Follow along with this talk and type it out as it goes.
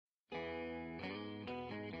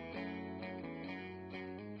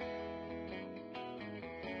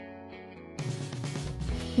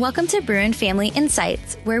Welcome to Bruin Family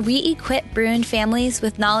Insights, where we equip Bruin families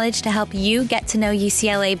with knowledge to help you get to know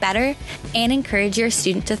UCLA better and encourage your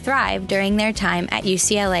student to thrive during their time at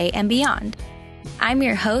UCLA and beyond. I'm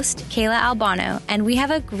your host, Kayla Albano, and we have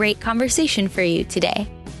a great conversation for you today.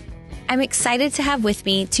 I'm excited to have with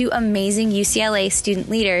me two amazing UCLA student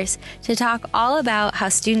leaders to talk all about how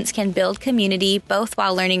students can build community both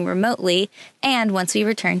while learning remotely and once we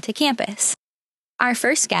return to campus. Our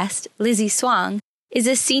first guest, Lizzie Swang, is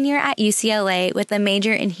a senior at UCLA with a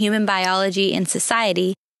major in human biology and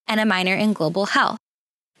society and a minor in global health.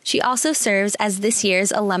 She also serves as this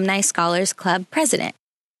year's Alumni Scholars Club president.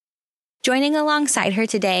 Joining alongside her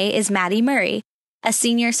today is Maddie Murray, a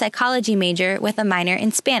senior psychology major with a minor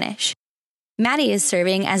in Spanish. Maddie is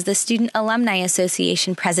serving as the Student Alumni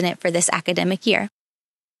Association president for this academic year.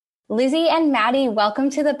 Lizzie and Maddie, welcome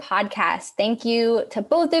to the podcast. Thank you to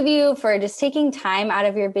both of you for just taking time out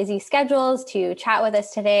of your busy schedules to chat with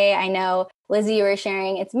us today. I know, Lizzie, you were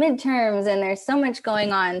sharing it's midterms and there's so much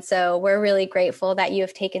going on. So we're really grateful that you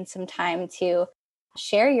have taken some time to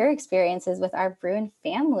share your experiences with our Bruin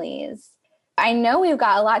families. I know we've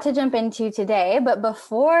got a lot to jump into today, but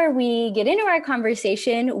before we get into our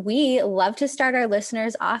conversation, we love to start our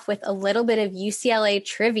listeners off with a little bit of UCLA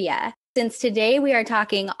trivia. Since today we are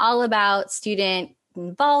talking all about student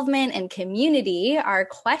involvement and community, our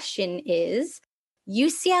question is,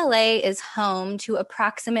 UCLA is home to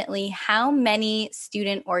approximately how many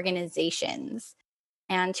student organizations?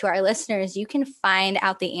 And to our listeners, you can find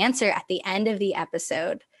out the answer at the end of the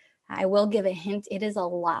episode. I will give a hint. It is a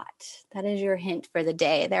lot. That is your hint for the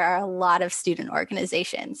day. There are a lot of student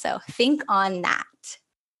organizations, so think on that.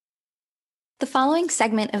 The following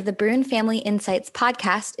segment of the Bruin Family Insights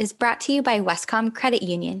podcast is brought to you by Westcom Credit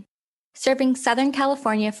Union. Serving Southern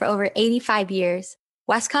California for over 85 years,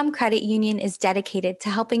 Westcom Credit Union is dedicated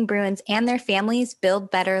to helping Bruins and their families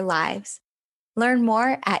build better lives. Learn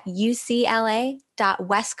more at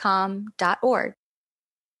ucla.westcom.org.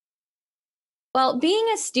 Well, being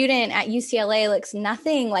a student at UCLA looks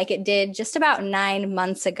nothing like it did just about 9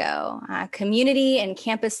 months ago. Community and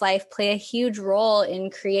campus life play a huge role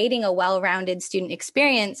in creating a well-rounded student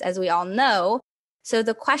experience, as we all know. So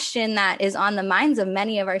the question that is on the minds of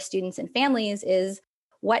many of our students and families is,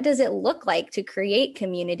 what does it look like to create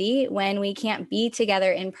community when we can't be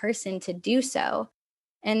together in person to do so?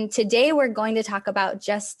 And today we're going to talk about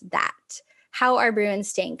just that. How are Bruins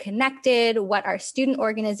staying connected? What are student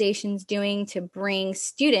organizations doing to bring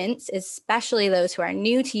students, especially those who are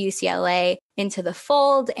new to UCLA, into the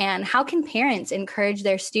fold? And how can parents encourage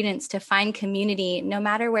their students to find community no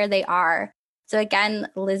matter where they are? So again,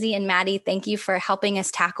 Lizzie and Maddie, thank you for helping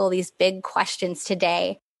us tackle these big questions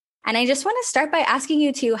today. And I just want to start by asking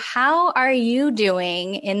you two, how are you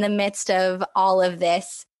doing in the midst of all of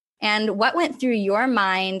this? And what went through your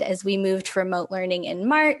mind as we moved to remote learning in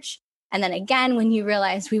March? And then again, when you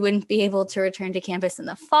realized we wouldn't be able to return to campus in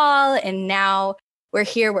the fall, and now we're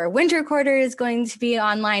here where winter quarter is going to be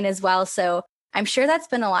online as well. So I'm sure that's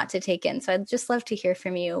been a lot to take in. So I'd just love to hear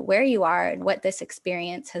from you where you are and what this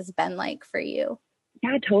experience has been like for you.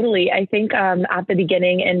 Yeah, totally. I think at the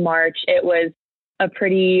beginning in March, it was a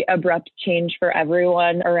pretty abrupt change for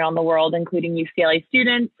everyone around the world, including UCLA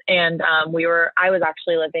students. And I was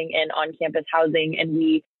actually living in on-campus housing, and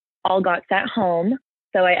we all got sent home.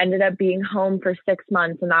 So I ended up being home for 6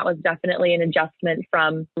 months, and that was definitely an adjustment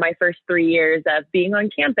from my first 3 years of being on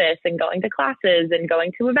campus and going to classes and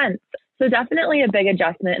going to events. So definitely a big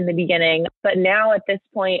adjustment in the beginning. But now at this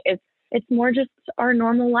point, it's more just our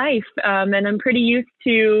normal life. And I'm pretty used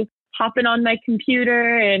to hopping on my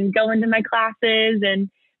computer and going to my classes and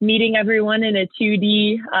meeting everyone in a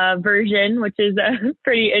 2D version, which is a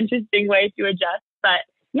pretty interesting way to adjust. But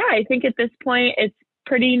yeah, I think at this point, it's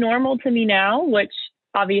pretty normal to me now, which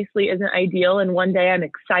obviously isn't ideal. And one day I'm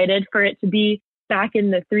excited for it to be back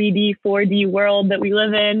in the 3D, 4D world that we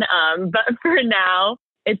live in. But for now,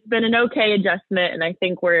 it's been an okay adjustment. And I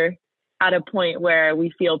think we're at a point where we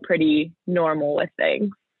feel pretty normal with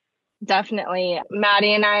things. Definitely.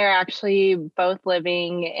 Maddie and I are actually both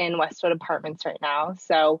living in Westwood apartments right now.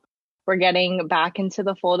 So we're getting back into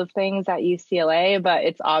the fold of things at UCLA, but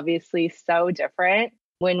it's obviously so different.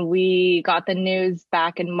 When we got the news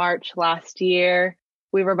back in March last year,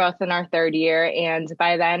 we were both in our third year. And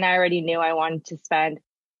by then I already knew I wanted to spend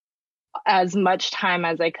as much time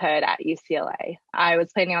as I could at UCLA. I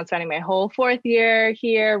was planning on spending my whole fourth year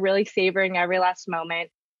here, really savoring every last moment.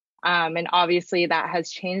 And obviously that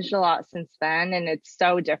has changed a lot since then. And it's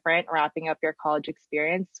so different wrapping up your college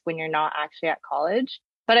experience when you're not actually at college.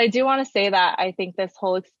 But I do want to say that I think this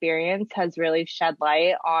whole experience has really shed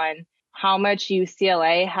light on how much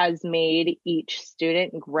UCLA has made each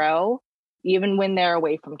student grow, even when they're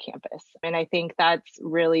away from campus. And I think that's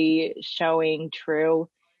really showing true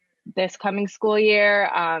this coming school year,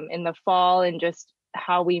 in the fall, and just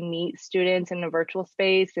how we meet students in a virtual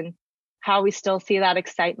space and how we still see that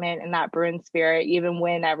excitement and that Bruin spirit, even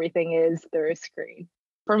when everything is through a screen.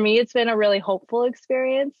 For me, it's been a really hopeful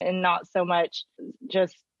experience, and not so much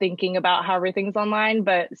just thinking about how everything's online,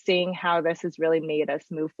 but seeing how this has really made us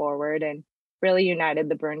move forward and really united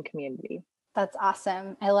the Bruin community. That's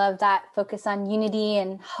awesome. I love that focus on unity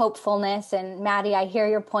and hopefulness. And Maddie, I hear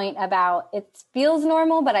your point about it feels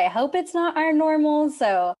normal, but I hope it's not our normal.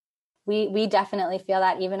 So we definitely feel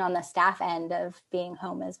that even on the staff end of being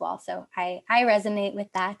home as well. So I resonate with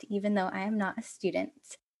that, even though I am not a student.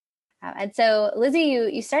 And so Lizzie,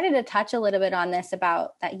 you started to touch a little bit on this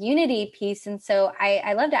about that unity piece. And so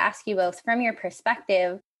I love to ask you both, from your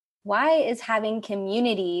perspective, why is having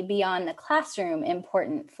community beyond the classroom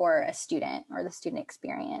important for a student or the student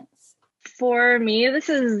experience? For me, this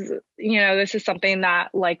is something that,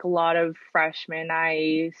 like a lot of freshmen,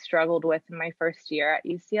 I struggled with in my first year at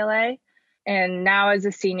UCLA. And now as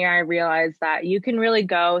a senior, I realize that you can really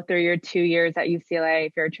go through your 2 years at UCLA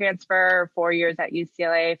if you're a transfer, or 4 years at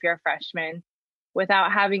UCLA if you're a freshman,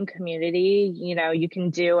 without having community. You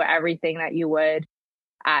can do everything that you would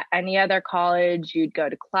at any other college. You'd go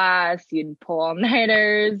to class, you'd pull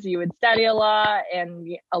all-nighters, you would study a lot and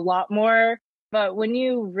a lot more. But when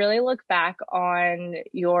you really look back on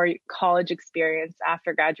your college experience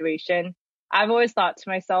after graduation, I've always thought to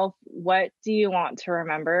myself, what do you want to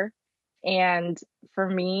remember? And for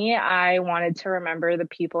me, I wanted to remember the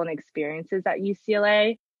people and experiences at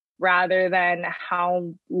UCLA rather than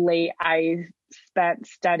how late I spent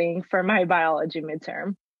studying for my biology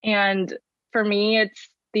midterm. And for me, it's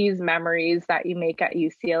these memories that you make at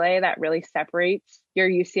UCLA that really separates your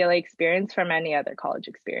UCLA experience from any other college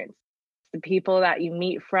experience. The people that you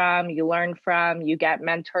meet from, you learn from, you get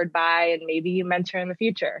mentored by, and maybe you mentor in the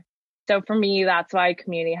future. So for me, that's why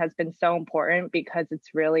community has been so important, because it's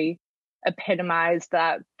really epitomized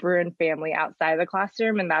that Bruin family outside of the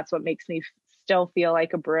classroom. And that's what makes me still feel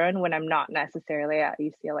like a Bruin when I'm not necessarily at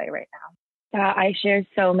UCLA right now. Yeah, I share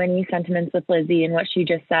so many sentiments with Lizzie and what she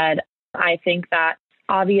just said. I think that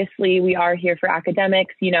obviously we are here for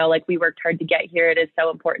academics, like we worked hard to get here. It is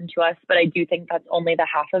so important to us, but I do think that's only the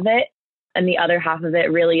half of it. And the other half of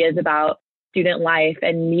it really is about student life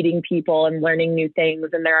and meeting people and learning new things.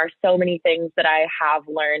 And there are so many things that I have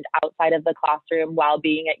learned outside of the classroom while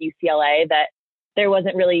being at UCLA that there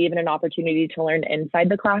wasn't really even an opportunity to learn inside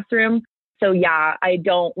the classroom. So yeah, I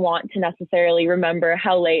don't want to necessarily remember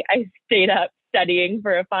how late I stayed up studying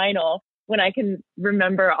for a final when I can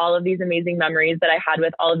remember all of these amazing memories that I had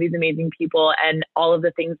with all of these amazing people and all of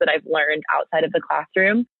the things that I've learned outside of the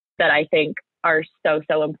classroom that I think are so,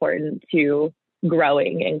 so important to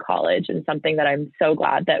growing in college, and something that I'm so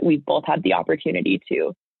glad that we've both had the opportunity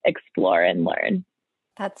to explore and learn.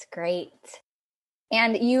 That's great.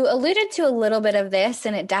 And you alluded to a little bit of this,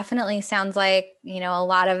 and it definitely sounds like, a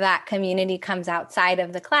lot of that community comes outside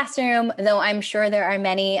of the classroom, though I'm sure there are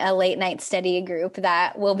many a late night study group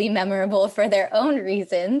that will be memorable for their own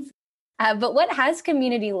reasons. But what has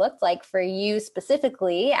community looked like for you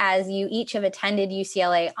specifically as you each have attended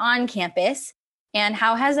UCLA on campus? And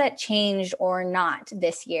how has that changed or not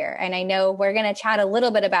this year? And I know we're going to chat a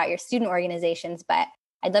little bit about your student organizations, but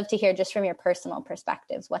I'd love to hear just from your personal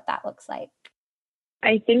perspectives what that looks like.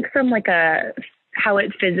 I think from how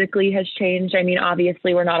it physically has changed. I mean,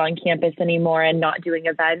 obviously we're not on campus anymore and not doing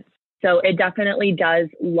events. So it definitely does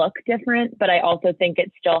look different, but I also think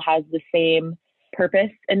it still has the same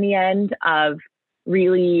purpose in the end of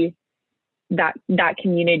really that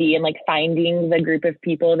community and finding the group of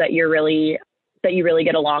people that you really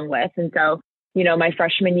get along with. And so, my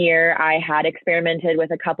freshman year, I had experimented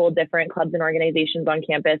with a couple different clubs and organizations on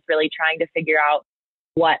campus, really trying to figure out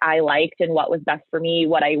what I liked and what was best for me,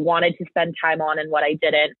 what I wanted to spend time on and what I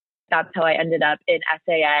didn't. That's how I ended up in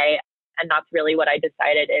SAA. And that's really what I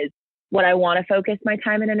decided is what I want to focus my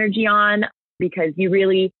time and energy on, because you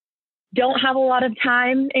really don't have a lot of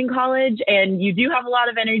time in college and you do have a lot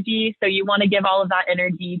of energy. So you want to give all of that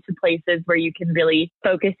energy to places where you can really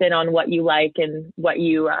focus in on what you like and what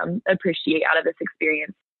you appreciate out of this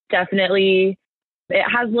experience. Definitely, it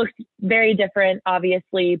has looked very different,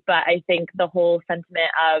 obviously, but I think the whole sentiment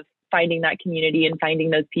of finding that community and finding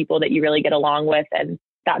those people that you really get along with and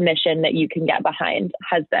that mission that you can get behind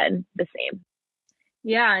has been the same.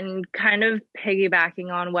 Yeah, and kind of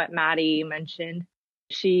piggybacking on what Maddie mentioned,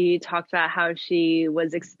 she talked about how she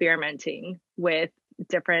was experimenting with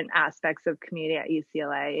different aspects of community at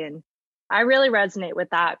UCLA. And I really resonate with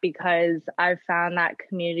that because I've found that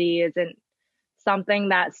community isn't something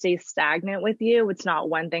that stays stagnant with you. It's not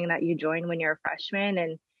one thing that you join when you're a freshman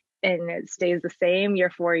and it stays the same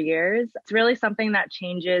your 4 years. It's really something that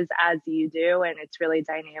changes as you do, and it's really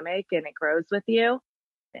dynamic and it grows with you.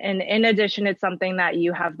 And in addition, it's something that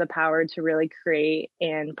you have the power to really create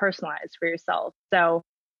and personalize for yourself. So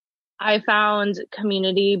I found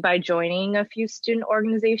community by joining a few student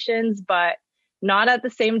organizations, but not at the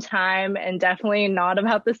same time and definitely not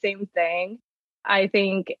about the same thing. I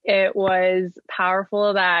think it was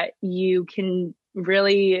powerful that you can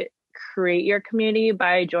really create your community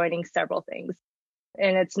by joining several things.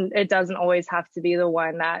 And it doesn't always have to be the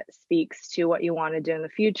one that speaks to what you want to do in the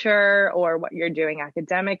future or what you're doing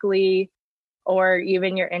academically or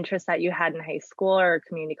even your interests that you had in high school or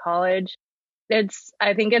community college.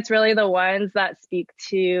 I think it's really the ones that speak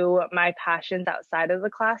to my passions outside of the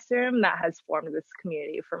classroom that has formed this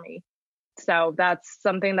community for me. So that's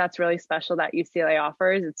something that's really special that UCLA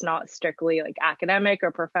offers. It's not strictly like academic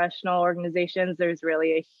or professional organizations. There's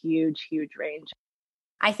really a huge, huge range.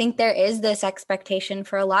 I think there is this expectation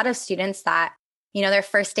for a lot of students that, their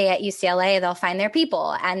first day at UCLA, they'll find their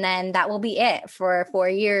people, and then that will be it for 4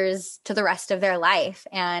 years to the rest of their life.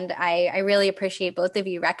 And I really appreciate both of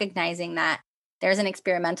you recognizing that there's an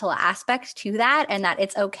experimental aspect to that and that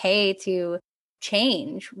it's okay to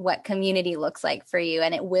change what community looks like for you,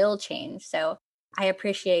 and it will change. So I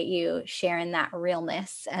appreciate you sharing that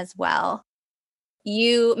realness as well.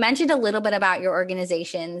 You mentioned a little bit about your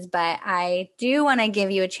organizations, but I do want to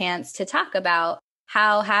give you a chance to talk about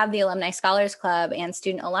how have the Alumni Scholars Club and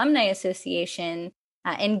Student Alumni Association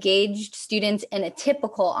engaged students in a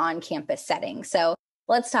typical on-campus setting. So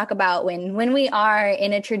let's talk about when we are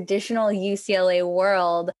in a traditional UCLA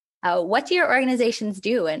world, what do your organizations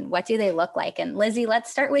do and what do they look like? And Lizzie,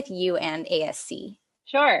 let's start with you and ASC.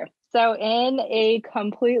 Sure. So in a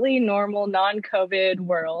completely normal non-COVID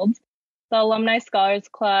world, the Alumni Scholars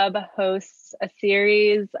Club hosts a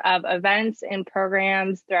series of events and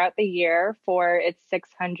programs throughout the year for its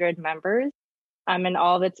 600 members. And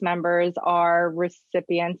all of its members are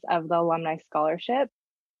recipients of the Alumni Scholarship.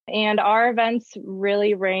 And our events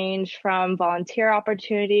really range from volunteer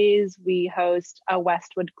opportunities. We host a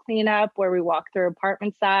Westwood cleanup where we walk through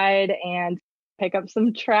apartment side and pick up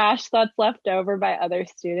some trash that's left over by other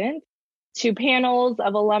students, to panels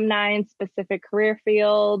of alumni in specific career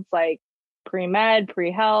fields like pre-med,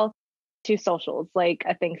 pre-health, to socials like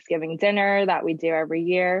a Thanksgiving dinner that we do every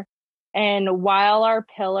year. And while our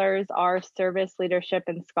pillars are service, leadership,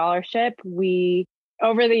 and scholarship, we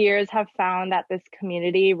over the years have found that this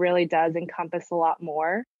community really does encompass a lot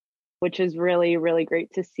more, which is really, really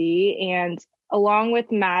great to see. And along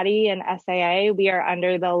with Maddie and SAA, we are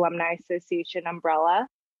under the Alumni Association umbrella.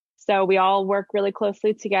 So we all work really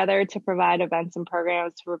closely together to provide events and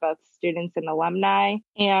programs for both students and alumni.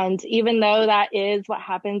 And even though that is what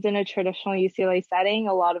happens in a traditional UCLA setting,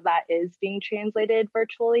 a lot of that is being translated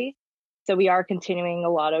virtually. So we are continuing a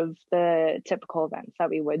lot of the typical events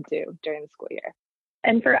that we would do during the school year.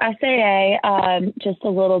 And for SAA, just a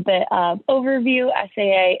little bit of overview.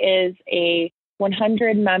 SAA is a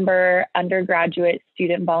 100-member undergraduate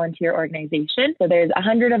student volunteer organization. So there's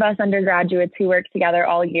 100 of us undergraduates who work together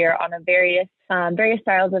all year on a various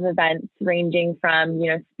styles of events, ranging from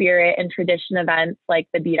spirit and tradition events like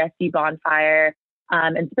the BSD bonfire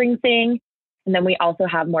and Spring Sing. And then we also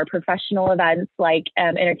have more professional events like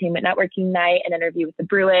entertainment networking night and interview with the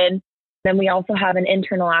Bruin. Then we also have an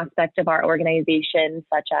internal aspect of our organization,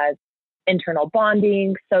 such as internal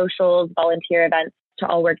bonding, socials, volunteer events to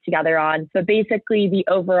all work together on. So basically, the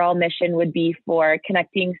overall mission would be for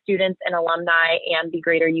connecting students and alumni and the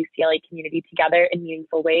greater UCLA community together in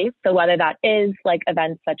meaningful ways. So whether that is like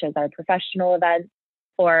events such as our professional events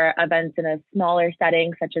or events in a smaller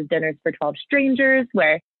setting, such as dinners for 12 strangers,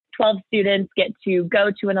 where 12 students get to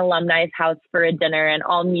go to an alumni's house for a dinner and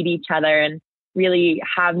all meet each other and really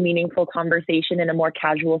have meaningful conversation in a more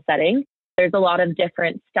casual setting. There's a lot of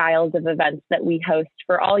different styles of events that we host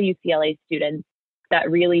for all UCLA students that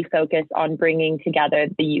really focus on bringing together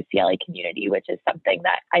the UCLA community, which is something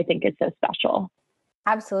that I think is so special.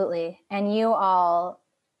 Absolutely. And you all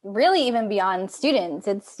really, even beyond students,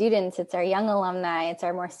 it's our young alumni, it's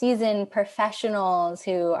our more seasoned professionals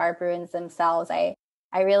who are Bruins themselves. I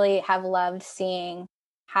really have loved seeing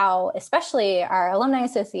how, especially our alumni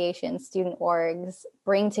association, student orgs,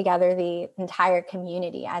 bring together the entire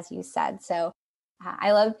community, as you said. So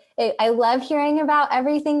I love hearing about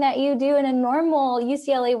everything that you do in a normal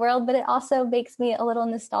UCLA world, but it also makes me a little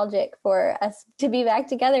nostalgic for us to be back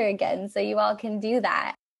together again. So you all can do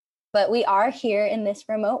that. But we are here in this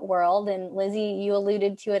remote world. And Lizzie, you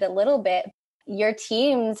alluded to it a little bit. Your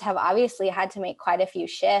teams have obviously had to make quite a few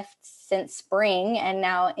shifts since spring and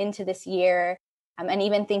now into this year. And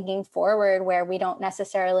even thinking forward where we don't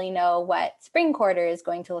necessarily know what spring quarter is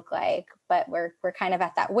going to look like, but we're kind of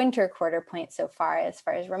at that winter quarter point so far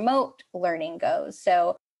as remote learning goes.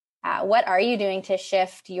 So what are you doing to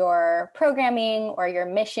shift your programming or your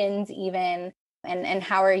missions even, and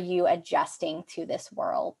how are you adjusting to this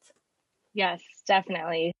world? Yes,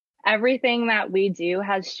 definitely. Everything that we do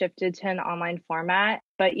has shifted to an online format,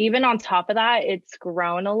 but even on top of that, it's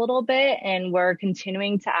grown a little bit and we're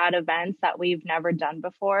continuing to add events that we've never done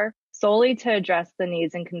before, solely to address the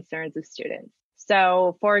needs and concerns of students.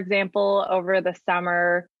 So, for example, over the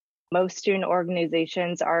summer, most student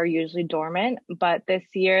organizations are usually dormant, but this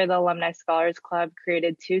year the Alumni Scholars Club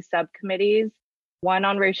created 2 subcommittees, one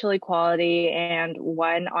on racial equality and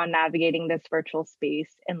one on navigating this virtual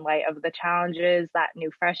space in light of the challenges that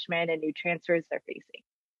new freshmen and new transfers are facing.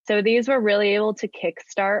 So these were really able to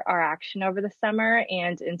kickstart our action over the summer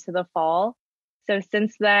and into the fall. So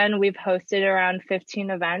since then, we've hosted around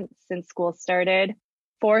 15 events since school started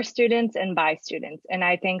for students and by students. And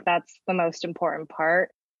I think that's the most important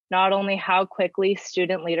part. Not only how quickly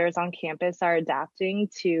student leaders on campus are adapting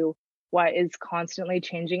to what is constantly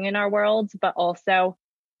changing in our world, but also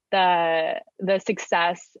the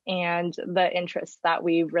success and the interest that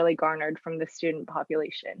we've really garnered from the student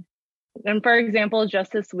population. And for example,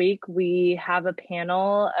 just this week, we have a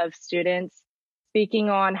panel of students speaking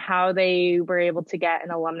on how they were able to get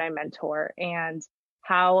an alumni mentor and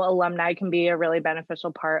how alumni can be a really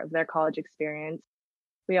beneficial part of their college experience.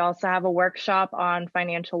 We also have a workshop on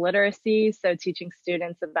financial literacy, so teaching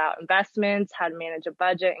students about investments, how to manage a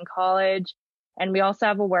budget in college. And we also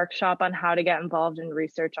have a workshop on how to get involved in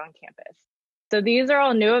research on campus. So these are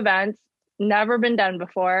all new events, never been done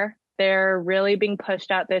before. They're really being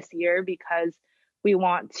pushed out this year because we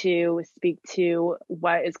want to speak to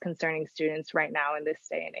what is concerning students right now in this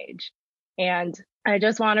day and age. And I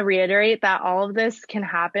just want to reiterate that all of this can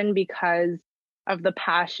happen because of the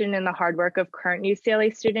passion and the hard work of current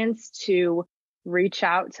UCLA students to reach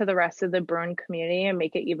out to the rest of the Bruin community and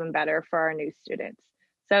make it even better for our new students.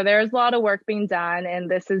 So there's a lot of work being done, and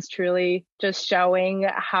this is truly just showing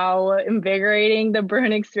how invigorating the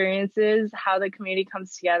Bruin experience is, how the community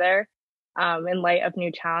comes together in light of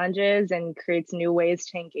new challenges and creates new ways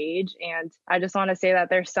to engage. And I just want to say that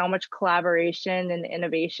there's so much collaboration and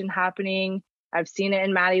innovation happening. I've seen it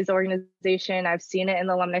in Maddie's organization. I've seen it in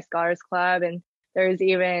the Alumni Scholars Club, and there's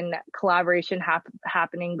even collaboration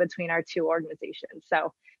happening between our 2 organizations.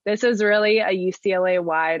 So this is really a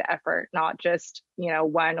UCLA-wide effort, not just,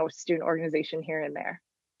 one or student organization here and there.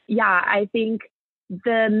 Yeah, I think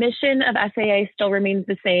the mission of SAA still remains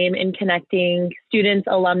the same in connecting students,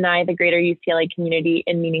 alumni, the greater UCLA community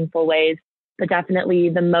in meaningful ways. But definitely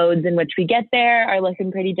the modes in which we get there are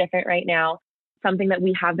looking pretty different right now. Something that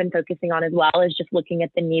we have been focusing on as well is just looking at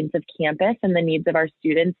the needs of campus and the needs of our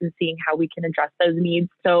students and seeing how we can address those needs.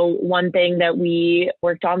 So one thing that we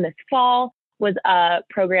worked on this fall was a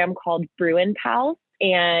program called Bruin Pals.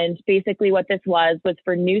 And basically what this was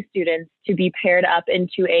for new students to be paired up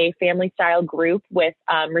into a family style group with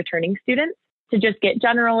returning students to just get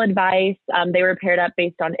general advice. They were paired up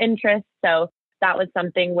based on interests. So that was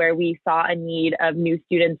something where we saw a need of new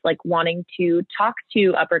students like wanting to talk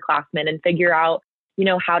to upperclassmen and figure out,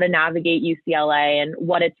 how to navigate UCLA and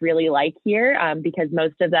what it's really like here, because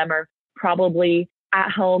most of them are probably at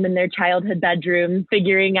home in their childhood bedroom,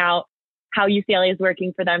 figuring out how UCLA is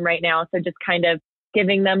working for them right now. So just kind of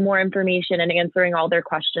giving them more information and answering all their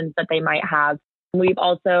questions that they might have. We've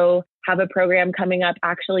also have a program coming up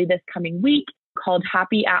actually this coming week called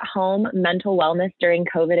Happy at Home Mental Wellness During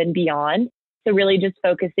COVID and Beyond. So really just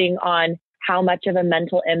focusing on how much of a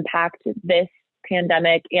mental impact this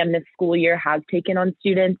pandemic and this school year has taken on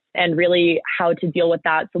students and really how to deal with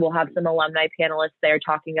that. So we'll have some alumni panelists there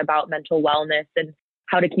talking about mental wellness and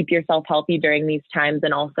how to keep yourself healthy during these times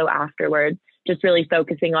and also afterwards, just really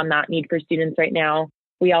focusing on that need for students right now.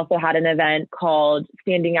 We also had an event called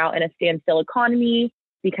Standing Out in a Standstill Economy,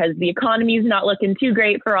 because the economy is not looking too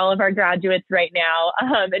great for all of our graduates right now,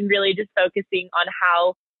 and really just focusing on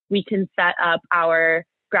how we can set up our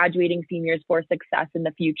graduating seniors for success in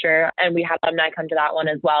the future. And we have alumni come to that one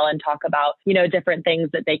as well and talk about, different things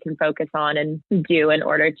that they can focus on and do in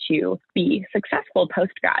order to be successful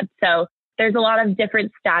post-grad. So there's a lot of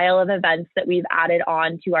different style of events that we've added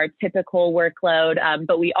on to our typical workload,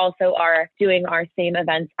 but we also are doing our same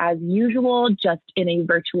events as usual, just in a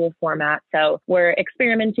virtual format. So we're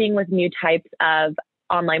experimenting with new types of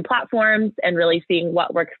online platforms and really seeing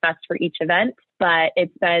what works best for each event. But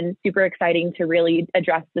it's been super exciting to really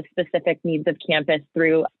address the specific needs of campus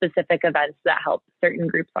through specific events that help certain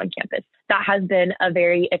groups on campus. That has been a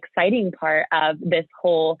very exciting part of this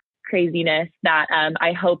whole craziness that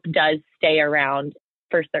I hope does stay around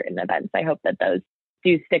for certain events. I hope that those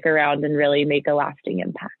do stick around and really make a lasting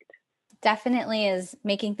impact. Definitely is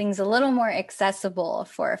making things a little more accessible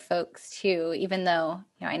for folks too, even though,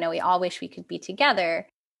 I know we all wish we could be together.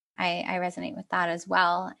 I resonate with that as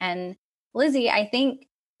well. And Lizzie, I think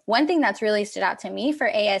one thing that's really stood out to me for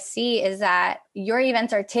ASC is that your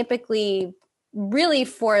events are typically really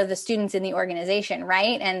for the students in the organization,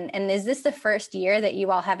 right? And is this the first year that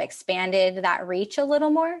you all have expanded that reach a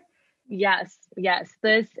little more? Yes.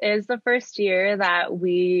 This is the first year that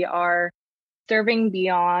we are serving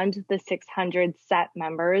beyond the 600 set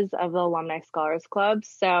members of the Alumni Scholars Club.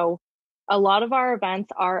 So a lot of our events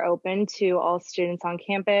are open to all students on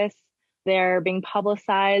campus. They're being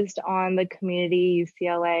publicized on the Community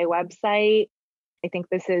UCLA website. I think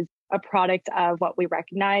this is a product of what we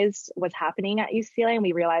recognized was happening at UCLA, and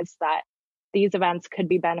we realized that these events could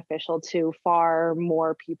be beneficial to far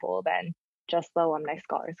more people than just the Alumni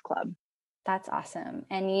Scholars Club. That's awesome.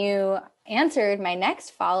 And you answered my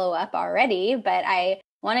next follow-up already, but I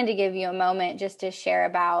wanted to give you a moment just to share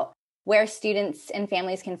about where students and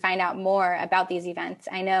families can find out more about these events.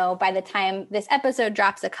 I know by the time this episode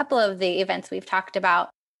drops, a couple of the events we've talked about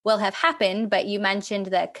will have happened, but you mentioned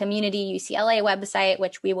the Community UCLA website,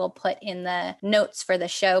 which we will put in the notes for the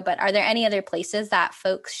show. But are there any other places that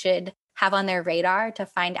folks should have on their radar to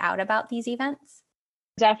find out about these events?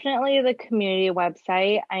 Definitely the community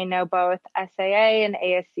website. I know both SAA and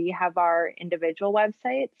ASC have our individual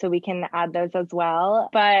websites, so we can add those as well.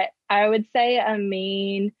 But I would say a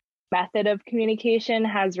main method of communication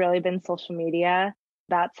has really been social media.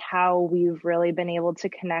 That's how we've really been able to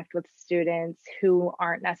connect with students who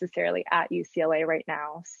aren't necessarily at UCLA right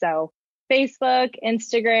now. So Facebook,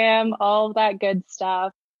 Instagram, all of that good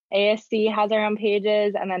stuff. ASC has their own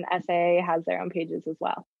pages, and then SAA has their own pages as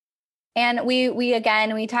well. And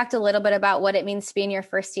we talked a little bit about what it means to be in your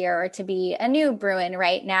first year or to be a new Bruin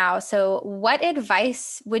right now. So what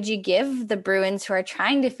advice would you give the Bruins who are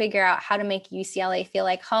trying to figure out how to make UCLA feel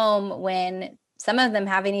like home when some of them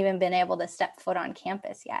haven't even been able to step foot on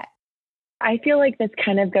campus yet? I feel like this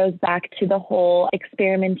kind of goes back to the whole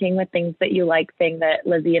experimenting with things that you like thing that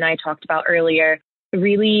Lizzie and I talked about earlier,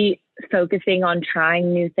 really focusing on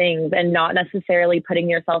trying new things and not necessarily putting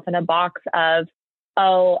yourself in a box of,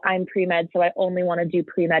 oh, I'm pre-med, so I only want to do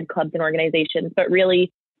pre-med clubs and organizations, but really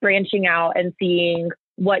branching out and seeing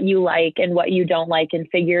what you like and what you don't like and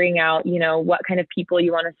figuring out, what kind of people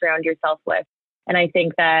you want to surround yourself with. And I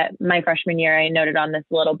think that my freshman year, I noted on this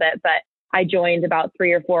a little bit, but I joined about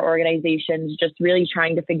 3 or 4 organizations, just really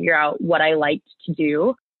trying to figure out what I liked to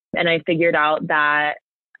do. And I figured out that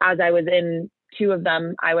as I was in 2 of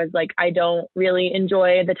them, I was like, I don't really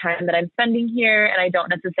enjoy the time that I'm spending here. And I don't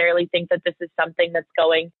necessarily think that this is something that's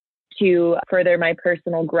going to further my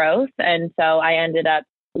personal growth. And so I ended up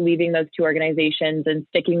leaving those 2 organizations and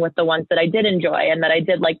sticking with the ones that I did enjoy and that I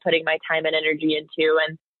did like putting my time and energy into.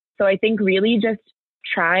 And so I think really just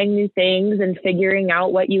trying new things and figuring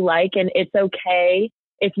out what you like. And it's okay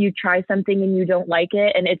if you try something and you don't like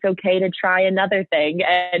it. And it's okay to try another thing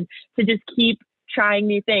and to just keep trying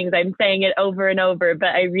new things. I'm saying it over and over, but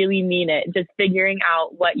I really mean it. Just figuring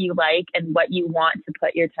out what you like and what you want to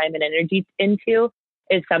put your time and energy into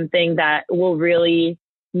is something that will really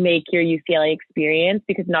make your UCLA experience,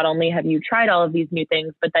 because not only have you tried all of these new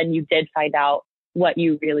things, but then you did find out what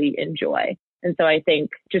you really enjoy. And so I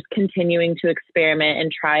think just continuing to experiment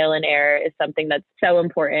and trial and error is something that's so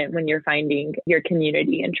important when you're finding your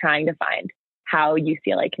community and trying to find how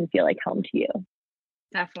UCLA can feel like home to you.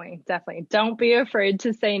 Definitely. Don't be afraid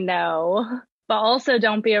to say no, but also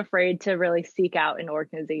don't be afraid to really seek out an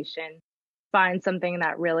organization. Find something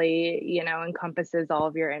that really, encompasses all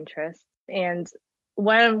of your interests. And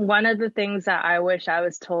one of the things that I wish I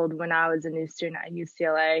was told when I was a new student at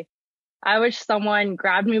UCLA, I wish someone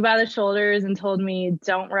grabbed me by the shoulders and told me,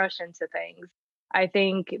 don't rush into things. I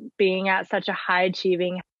think being at such a high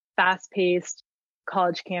achieving, fast paced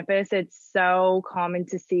college campus, it's so common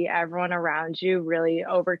to see everyone around you really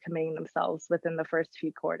overcommitting themselves within the first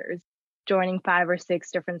few quarters, joining 5 or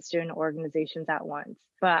 6 different student organizations at once.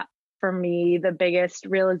 But for me, the biggest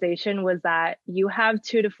realization was that you have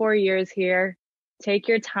 2 to 4 years here. Take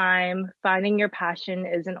your time. Finding your passion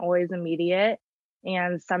isn't always immediate.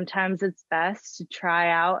 And sometimes it's best to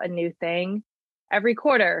try out a new thing every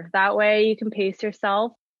quarter. That way you can pace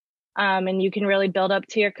yourself. And you can really build up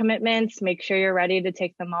to your commitments, make sure you're ready to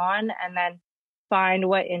take them on, and then find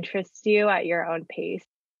what interests you at your own pace,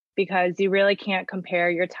 because you really can't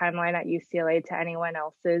compare your timeline at UCLA to anyone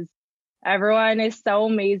else's. Everyone is so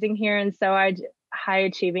amazing here and so high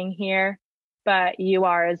achieving here, but you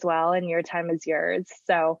are as well, and your time is yours.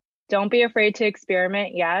 So don't be afraid to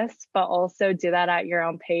experiment, yes, but also do that at your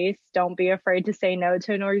own pace. Don't be afraid to say no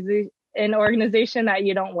to an organization that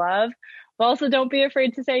you don't love, but also don't be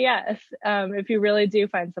afraid to say yes if you really do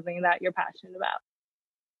find something that you're passionate about.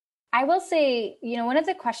 I will say, one of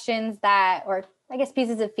the questions that, or I guess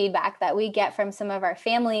pieces of feedback that we get from some of our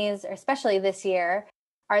families, especially this year,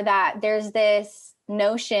 are that there's this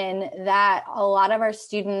notion that a lot of our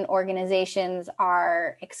student organizations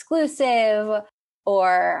are exclusive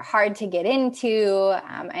or hard to get into.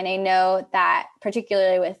 And I know that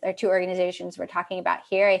particularly with our two organizations we're talking about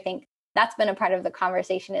here, I think that's been a part of the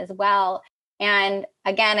conversation as well. And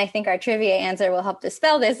again, I think our trivia answer will help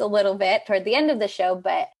dispel this a little bit toward the end of the show,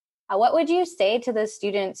 but what would you say to those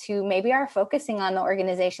students who maybe are focusing on the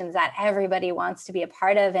organizations that everybody wants to be a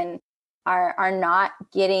part of and are not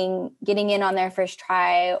getting in on their first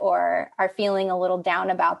try or are feeling a little down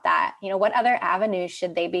about that? What other avenues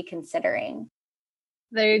should they be considering?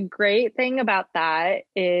 The great thing about that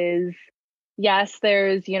is, yes,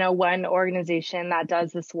 there's, one organization that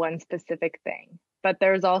does this one specific thing, but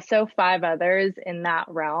there's also 5 others in that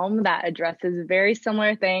realm that addresses very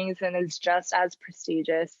similar things and is just as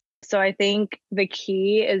prestigious. So I think the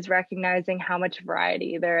key is recognizing how much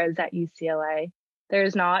variety there is at UCLA.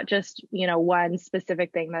 There's not just, one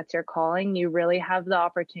specific thing that's your calling. You really have the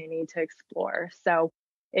opportunity to explore. So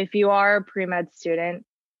if you are a pre-med student,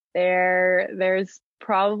 there's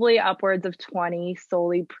probably upwards of 20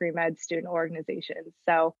 solely pre-med student organizations.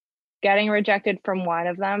 So getting rejected from one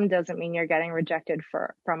of them doesn't mean you're getting rejected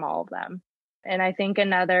from all of them. And I think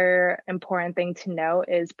another important thing to note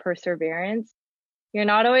is perseverance. You're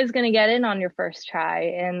not always going to get in on your first try.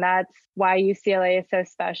 And that's why UCLA is so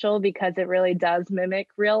special, because it really does mimic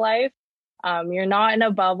real life. You're not in a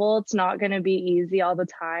bubble. It's not going to be easy all the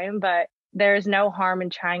time, but there's no harm in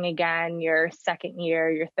trying again your second year,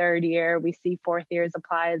 your third year. We see fourth years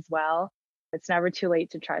apply as well. It's never too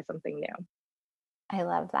late to try something new. I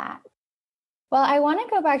love that. Well, I want to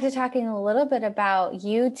go back to talking a little bit about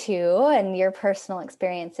you two and your personal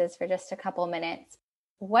experiences for just a couple minutes.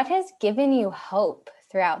 What has given you hope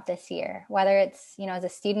throughout this year, whether it's, as a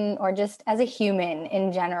student or just as a human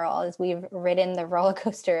in general, as we've ridden the roller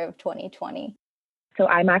coaster of 2020? So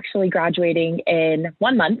I'm actually graduating in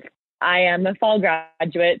 1 month. I am a fall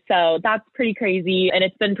graduate, so that's pretty crazy. And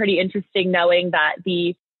it's been pretty interesting knowing that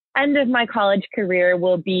the end of my college career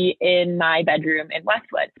will be in my bedroom in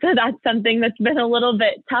Westwood. So that's something that's been a little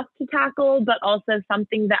bit tough to tackle, but also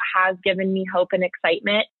something that has given me hope and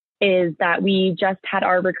excitement is that we just had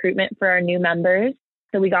our recruitment for our new members.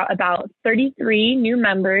 So we got about 33 new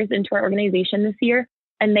members into our organization this year,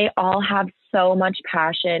 and they all have so much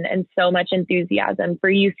passion and so much enthusiasm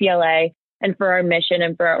for UCLA and for our mission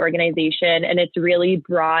and for our organization. And it's really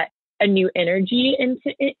brought a new energy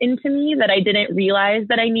into me that I didn't realize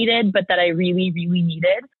that I needed, but that I really, really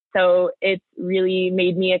needed. So it's really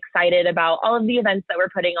made me excited about all of the events that we're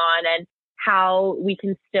putting on and how we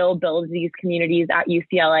can still build these communities at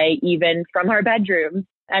UCLA, even from our bedrooms,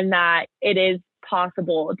 and that it is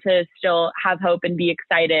possible to still have hope and be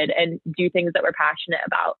excited and do things that we're passionate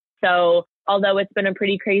about. So although it's been a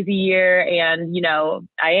pretty crazy year and,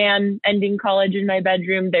 I am ending college in my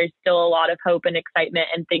bedroom, there's still a lot of hope and excitement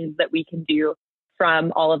and things that we can do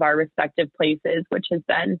from all of our respective places, which has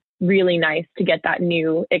been really nice to get that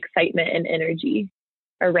new excitement and energy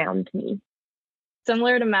around me.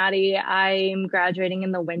 Similar to Maddie, I'm graduating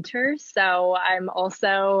in the winter, so I'm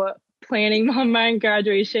also planning on my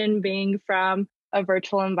graduation being from a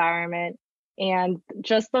virtual environment. And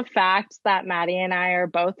just the fact that Maddie and I are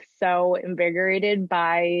both so invigorated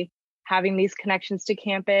by having these connections to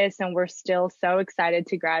campus, and we're still so excited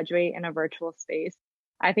to graduate in a virtual space,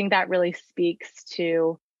 I think that really speaks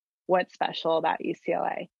to what's special about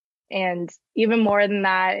UCLA. And even more than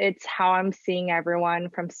that, it's how I'm seeing everyone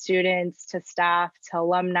from students to staff to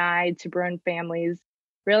alumni to Bruin families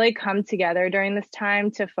really come together during this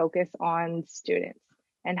time to focus on students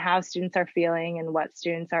and how students are feeling and what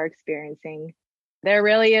students are experiencing. There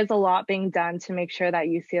really is a lot being done to make sure that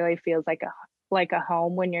UCLA feels like a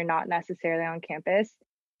home when you're not necessarily on campus.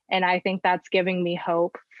 And I think that's giving me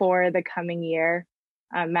hope for the coming year.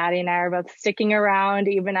 Maddie and I are both sticking around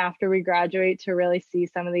even after we graduate to really see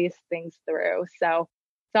some of these things through. So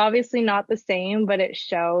it's obviously not the same, but it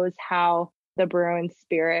shows how the Bruin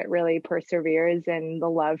spirit really perseveres and the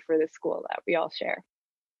love for the school that we all share.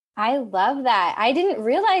 I love that. I didn't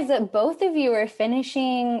realize that both of you were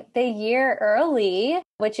finishing the year early,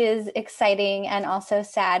 which is exciting and also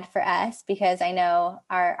sad for us because I know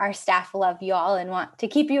our staff love you all and want to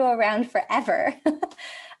keep you around forever.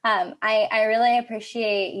 I really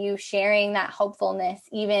appreciate you sharing that hopefulness,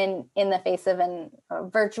 even in the face of a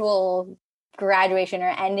virtual graduation or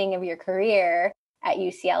ending of your career at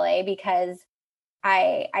UCLA, because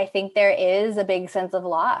I think there is a big sense of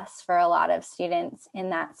loss for a lot of students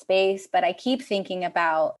in that space. But I keep thinking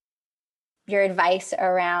about your advice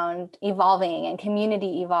around evolving and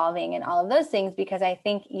community evolving and all of those things, because I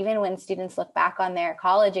think even when students look back on their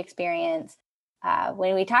college experience,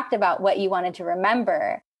 when we talked about what you wanted to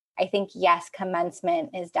remember, I think, yes,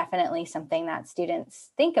 commencement is definitely something that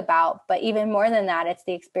students think about. But even more than that, it's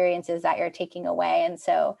the experiences that you're taking away. And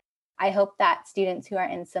so I hope that students who are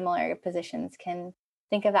in similar positions can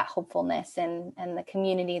think of that hopefulness and the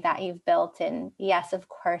community that you've built. And yes, of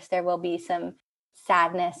course, there will be some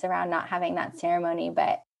sadness around not having that ceremony,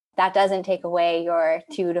 but that doesn't take away your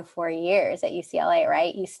 2 to 4 years at UCLA,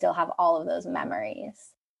 right? You still have all of those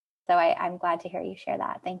memories. So I'm glad to hear you share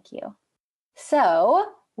that. Thank you. So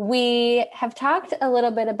we have talked a little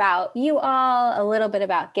bit about you all, a little bit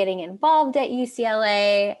about getting involved at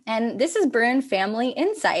UCLA, and this is Bruin Family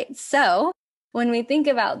Insights. So when we think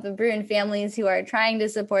about the Bruin families who are trying to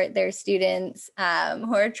support their students,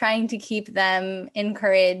 who are trying to keep them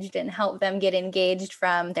encouraged and help them get engaged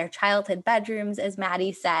from their childhood bedrooms, as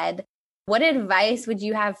Maddie said, what advice would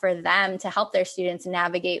you have for them to help their students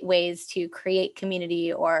navigate ways to create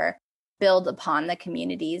community or build upon the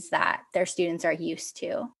communities that their students are used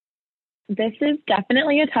to? This is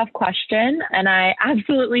definitely a tough question, and I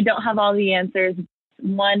absolutely don't have all the answers.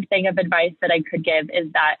 One thing of advice that I could give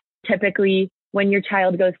is that typically when your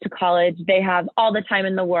child goes to college, they have all the time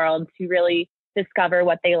in the world to really discover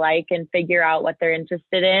what they like and figure out what they're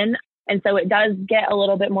interested in. And so it does get a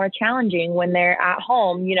little bit more challenging when they're at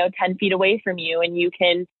home, 10 feet away from you, and you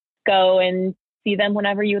can go and see them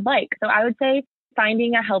whenever you would like. So I would say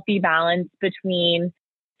finding a healthy balance between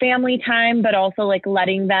family time, but also like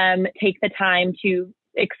letting them take the time to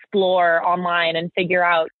explore online and figure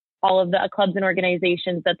out all of the clubs and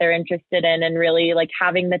organizations that they're interested in, and really like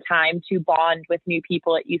having the time to bond with new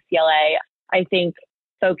people at UCLA. I think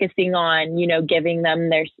focusing on, giving them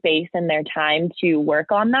their space and their time to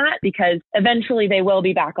work on that, because eventually they will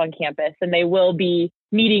be back on campus and they will be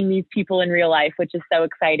meeting these people in real life, which is so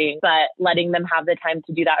exciting. But letting them have the time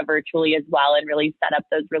to do that virtually as well and really set up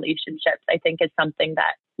those relationships, I think is something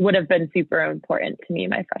that would have been super important to me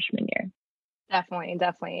my freshman year.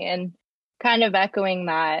 Definitely. And kind of echoing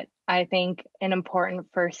that, I think an important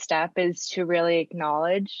first step is to really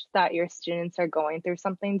acknowledge that your students are going through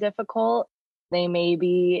something difficult. They may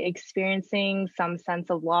be experiencing some sense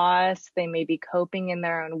of loss. They may be coping in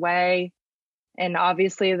their own way. And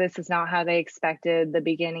obviously, this is not how they expected the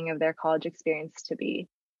beginning of their college experience to be.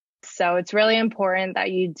 So it's really important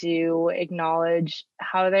that you do acknowledge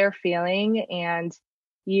how they're feeling and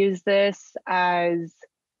use this as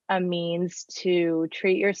a means to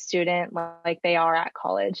treat your student like they are at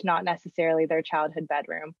college, not necessarily their childhood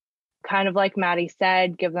bedroom. Kind of like Maddie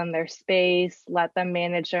said, give them their space, let them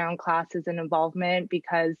manage their own classes and involvement,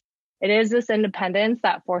 because it is this independence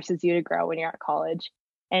that forces you to grow when you're at college.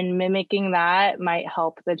 And mimicking that might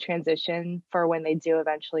help the transition for when they do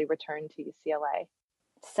eventually return to UCLA.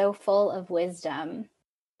 So full of wisdom.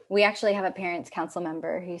 We actually have a parents council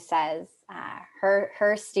member who says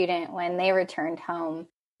her student, when they returned home,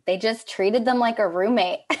 they just treated them like a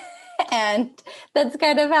roommate. And that's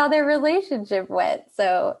kind of how their relationship went.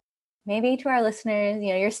 So maybe to our listeners,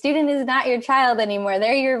 your student is not your child anymore.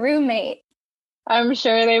 They're your roommate. I'm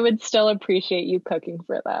sure they would still appreciate you cooking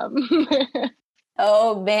for them.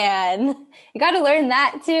 Oh, man. You got to learn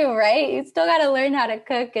that too, right? You still got to learn how to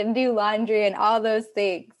cook and do laundry and all those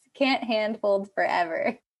things. Can't handhold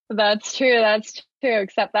forever. That's true.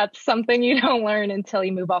 Except that's something you don't learn until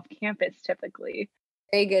you move off campus typically.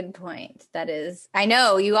 Very good point. That is. I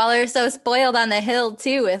know you all are so spoiled on the Hill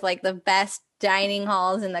too, with like the best dining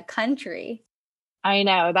halls in the country. I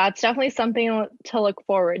know. That's definitely something to look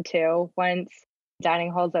forward to once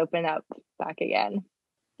dining halls open up back again.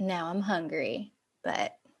 Now I'm hungry,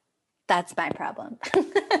 but that's my problem.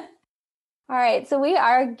 All right, so we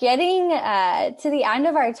are getting to the end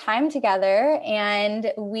of our time together,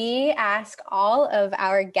 and we ask all of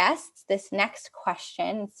our guests this next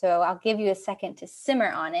question. So I'll give you a second to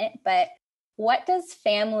simmer on it, but what does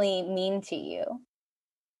family mean to you?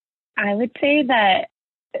 I would say that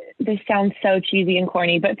this sounds so cheesy and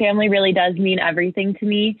corny, but family really does mean everything to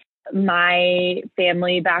me. My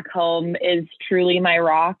family back home is truly my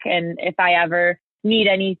rock. And if I ever need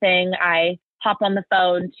anything, I hop on the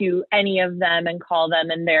phone to any of them and call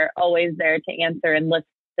them, and they're always there to answer and listen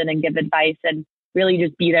and give advice and really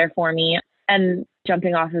just be there for me. And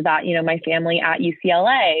jumping off of that, my family at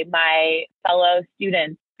UCLA, my fellow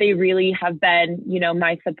students, they really have been,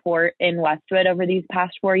 my support in Westwood over these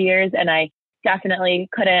past 4 years. And I definitely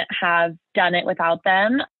couldn't have done it without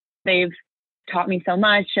them. They've taught me so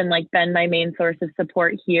much and been my main source of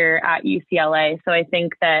support here at UCLA. So I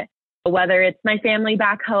think that whether it's my family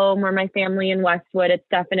back home or my family in Westwood, it's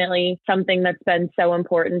definitely something that's been so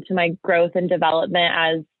important to my growth and development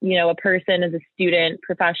as, a person, as a student,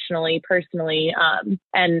 professionally, personally.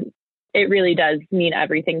 And it really does mean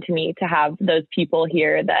everything to me to have those people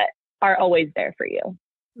here that are always there for you.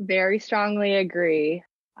 Very strongly agree.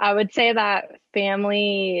 I would say that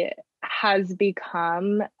family has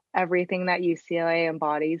become everything that UCLA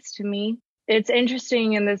embodies to me. It's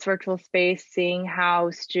interesting in this virtual space seeing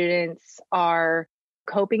how students are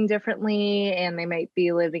coping differently and they might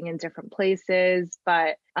be living in different places.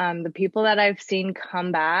 But the people that I've seen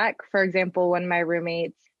come back, for example, one of my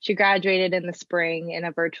roommates, she graduated in the spring in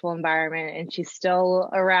a virtual environment and she's still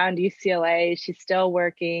around UCLA. She's still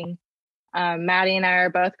working. Maddie and I are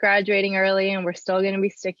both graduating early and we're still going to be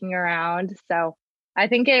sticking around. So I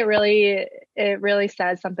think it really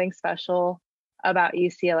says something special about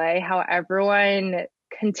UCLA, how everyone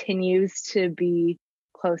continues to be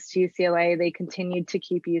close to UCLA. They continue to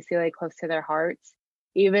keep UCLA close to their hearts,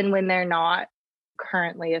 even when they're not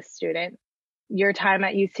currently a student. Your time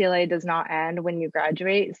at UCLA does not end when you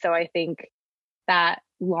graduate. So I think that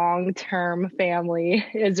long-term family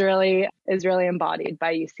is really embodied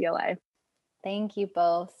by UCLA. Thank you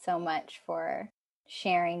both so much for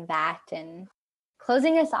sharing that and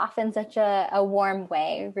closing us off in such a warm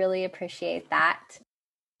way. Really appreciate that.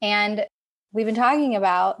 And we've been talking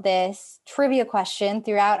about this trivia question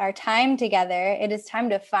throughout our time together. It is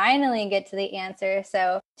time to finally get to the answer.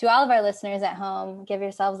 So to all of our listeners at home, give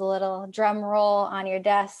yourselves a little drum roll on your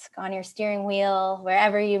desk, on your steering wheel,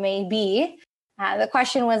 wherever you may be. The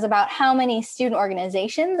question was about how many student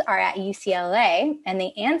organizations are at UCLA. And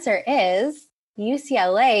the answer is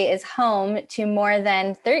UCLA is home to more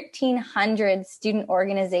than 1,300 student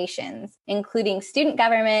organizations, including student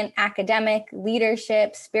government, academic,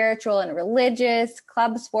 leadership, spiritual and religious,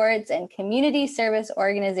 club sports, and community service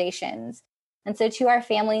organizations. And so to our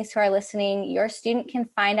families who are listening, your student can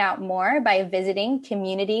find out more by visiting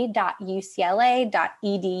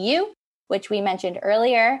community.ucla.edu, which we mentioned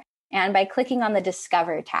earlier, and by clicking on the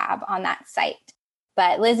Discover tab on that site.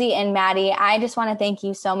 But Lizzie and Maddie, I just want to thank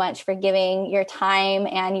you so much for giving your time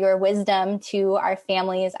and your wisdom to our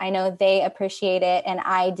families. I know they appreciate it, and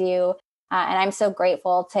I do. And I'm so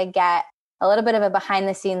grateful to get a little bit of a behind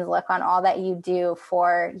the scenes look on all that you do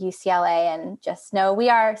for UCLA. And just know we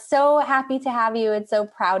are so happy to have you and so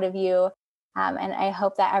proud of you. And I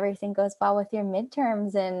hope that everything goes well with your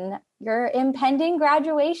midterms and your impending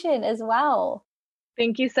graduation as well.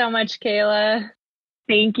 Thank you so much, Kayla.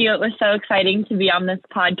 Thank you. It was so exciting to be on this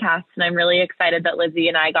podcast, and I'm really excited that Lizzie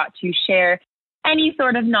and I got to share any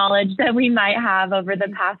sort of knowledge that we might have over the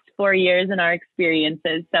past 4 years and our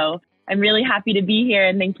experiences. So I'm really happy to be here,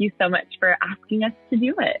 and thank you so much for asking us to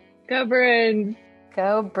do it. Go Bruins!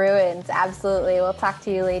 Go Bruins, absolutely. We'll talk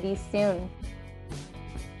to you ladies soon.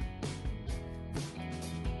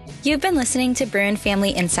 You've been listening to Bruin Family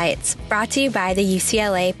Insights, brought to you by the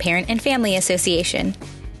UCLA Parent and Family Association.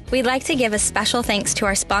 We'd like to give a special thanks to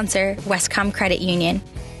our sponsor, Westcom Credit Union.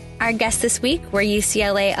 Our guests this week were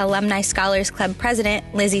UCLA Alumni Scholars Club President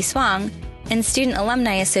Lizzie Swang and Student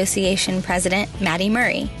Alumni Association President Maddie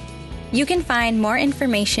Murray. You can find more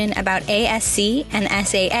information about ASC and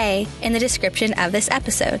SAA in the description of this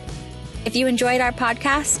episode. If you enjoyed our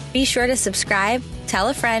podcast, be sure to subscribe, tell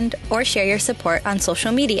a friend, or share your support on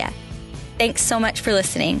social media. Thanks so much for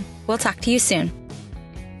listening. We'll talk to you soon.